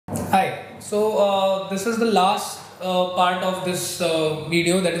Hi, so this is the last part of this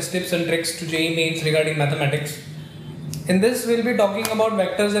video, that is tips and tricks to JEE Mains regarding mathematics. In this we'll be talking about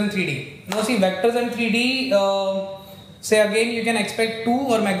vectors and 3D. Now see, vectors and 3D, say again you can expect 2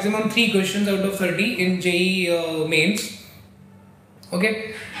 or maximum 3 questions out of 30 in JEE Mains.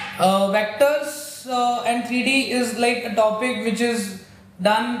 Okay, vectors and 3D is like a topic which is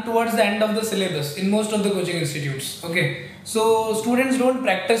done towards the end of the syllabus in most of the coaching institutes. Okay, so students don't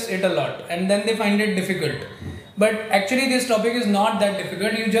practice it a lot and then they find it difficult, but actually this topic is not that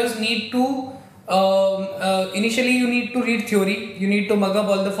difficult. You just need to initially you need to read theory, you need to mug up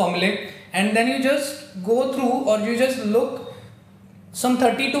all the formulae, and then you just go through or you just look some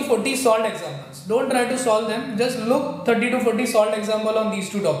 30 to 40 solved examples. Don't try to solve them, just look 30 to 40 solved example on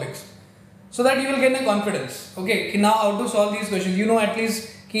these two topics, so that you will gain a confidence. Okay, now how to solve these questions, you know at least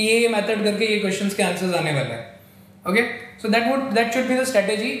कि ये method करके ये questions के answers आने वाले हैं. Okay, so that should be the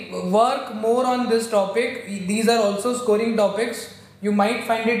strategy. Work more on this topic. These are also scoring topics. You might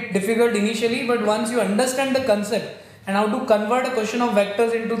find it difficult initially, but once you understand the concept and how to convert a question of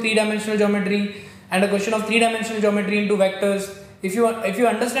vectors into 3-dimensional geometry and a question of 3-dimensional geometry into vectors, if you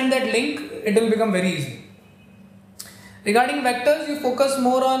understand that link, it will become very easy. Regarding vectors, you focus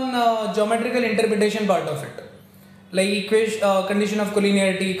more on geometrical interpretation part of it, like condition of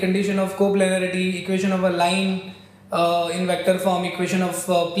collinearity, condition of coplanarity, equation of a line in vector form, equation of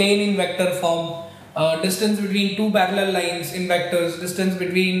plane in vector form, distance between two parallel lines in vectors, distance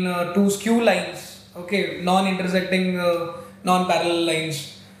between two skew lines, okay, non-intersecting non-parallel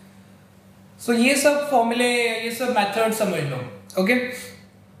lines. So ये सब formulae, ये सब methods समझ लो. Okay,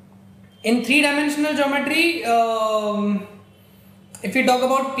 in 3-dimensional geometry, if we talk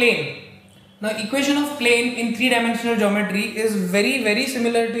about plane, now equation of plane in 3-dimensional geometry is very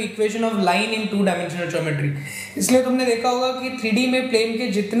similar to equation of line in 2-dimensional geometry. इसलिए तुमने देखा होगा कि 3D में plane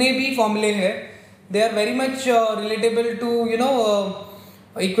के जितने भी formulae हैं, they are very much relatable to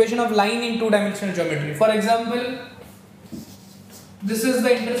equation of line in 2-dimensional geometry. For example, this is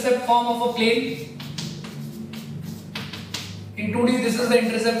the intercept form of a plane. In 2D, this is the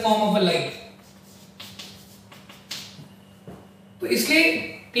intercept form of a line. तो इसलिए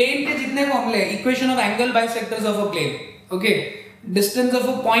plane के जितने फॉर्मूले हैं, equation of angle bisectors of a plane, okay, distance of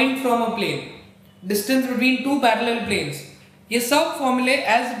a point from a plane, distance between two parallel planes, ये सब फॉर्मूले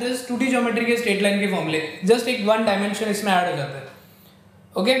as it is 2D geometry के straight line के फॉर्मूले, just एक one dimension इसमें ऐड हो जाता है.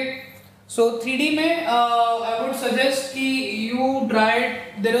 Okay, so 3D में I would suggest कि you try,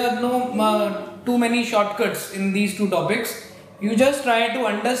 there are no too many shortcuts in these two topics. You just try to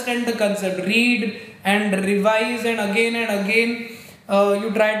understand the concept, read and revise, and again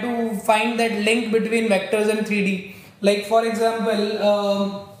you try to find that link between vectors and 3D. Like for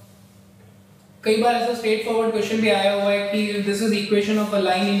example, कई बार ऐसा straightforward question भी आया हुआ है कि this is equation of a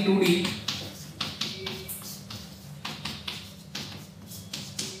line in 2D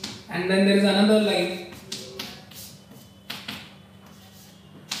and then there is another line.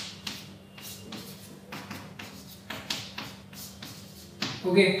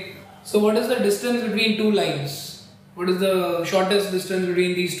 Okay, so what is the distance between two lines? What is the shortest distance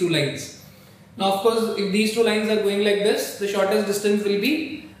between these two lines? Now of course, if these two lines are going like this, the shortest distance will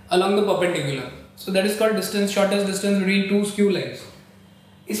be along the perpendicular. So that is called distance, shortest distance between two skew lines.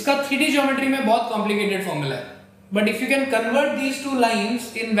 इसका 3D geometry में बहुत complicated formula है. But if you can convert these two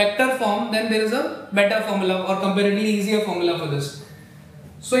lines in vector form, then there is a better formula or comparatively easier formula for this.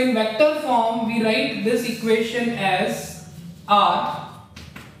 So in vector form, we write this equation as R.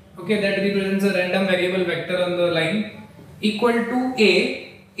 Okay, that represents a random variable vector on the line, equal to A.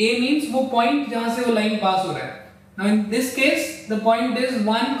 A means वो point जहाँ से वो line pass हो रहा है. Now in this case, the point is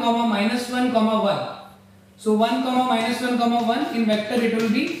 1, minus 1, 1. So 1, minus 1, 1 in vector it will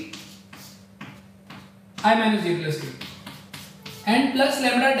be I minus j plus k, and plus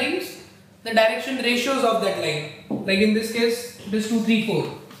lambda times the direction ratios of that line. Like in this case, it is 2, 3,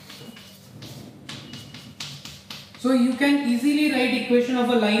 4. So you can easily write equation of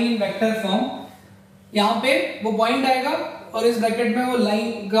a line in vector form. यहाँ पे वो point आएगा और इस bracket में वो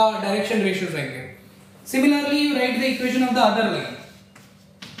line का direction ratios आएंगे. Similarly, you write the equation of the other line.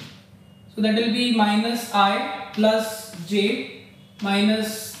 So that will be minus I plus j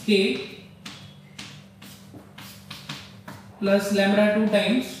minus k plus lambda 2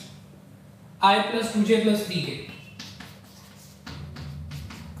 times I plus 2j plus 3k.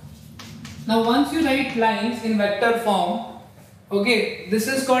 Now once you write lines in vector form, okay, this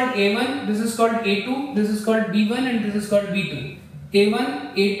is called A1, this is called A2, this is called B1 and this is called B2.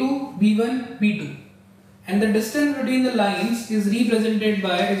 A1, A2, B1, B2. And the distance between the lines is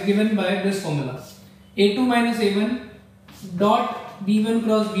given by this formula. A2 minus A1 dot b1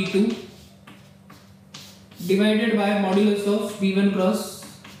 cross b2 divided by modulus of b1 cross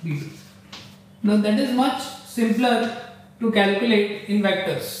b2. Now that is much simpler to calculate in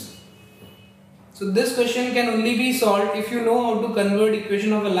vectors. So this question can only be solved if you know how to convert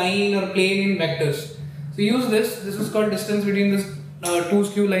equation of a line or plane in vectors. So use this. This is called distance between these two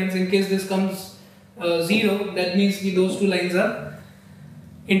skew lines. In case this comes 0, that means those two lines are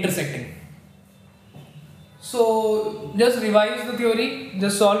intersecting. So just revise the theory,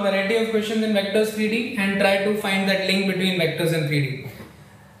 just solve variety of questions in vectors 3D and try to find that link between vectors and 3D.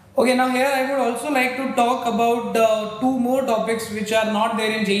 Okay, now here I would also like to talk about two more topics which are not there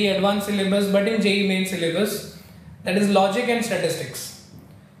in JEE Advanced syllabus but in JEE Main syllabus, that is logic and statistics.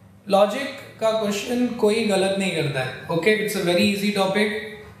 Logic का question कोई गलत नहीं करता है. Okay, it's a very easy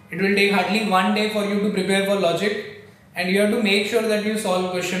topic. It will take hardly 1 day for you to prepare for logic and you have to make sure that you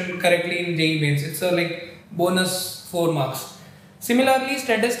solve question correctly in JEE Mains. It's a like bonus 4 marks. Similarly,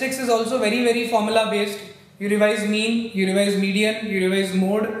 statistics is also very formula based. You revise mean, you revise median, you revise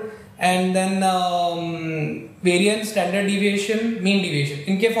mode, and then variance, standard deviation, mean deviation.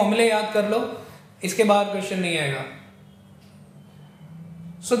 इनके formula याद कर लो, इसके बाद question नहीं आएगा.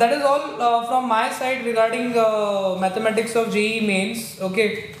 So that is all from my side regarding mathematics of JEE Mains.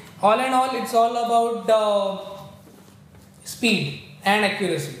 Okay, all in all, it's all about speed and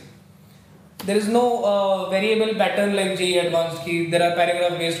accuracy. There is no variable pattern like JEE Advanced key. There are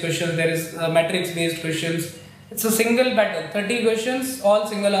paragraph based questions, there is matrix based questions. It's a single pattern, 30 questions, all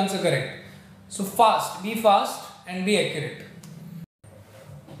single answer correct. So be fast and be accurate.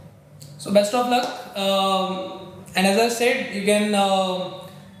 So best of luck. And as I said, you can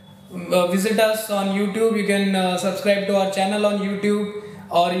visit us on YouTube, you can subscribe to our channel on YouTube,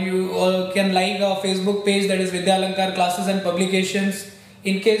 or you can like our Facebook page, that is Vidyalankar Classes and Publications.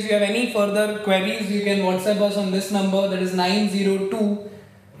 In case you have any further queries, you can WhatsApp us on this number, that is 902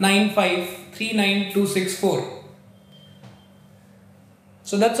 95 39264.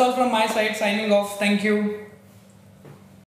 So that's all from my side, signing off. Thank you.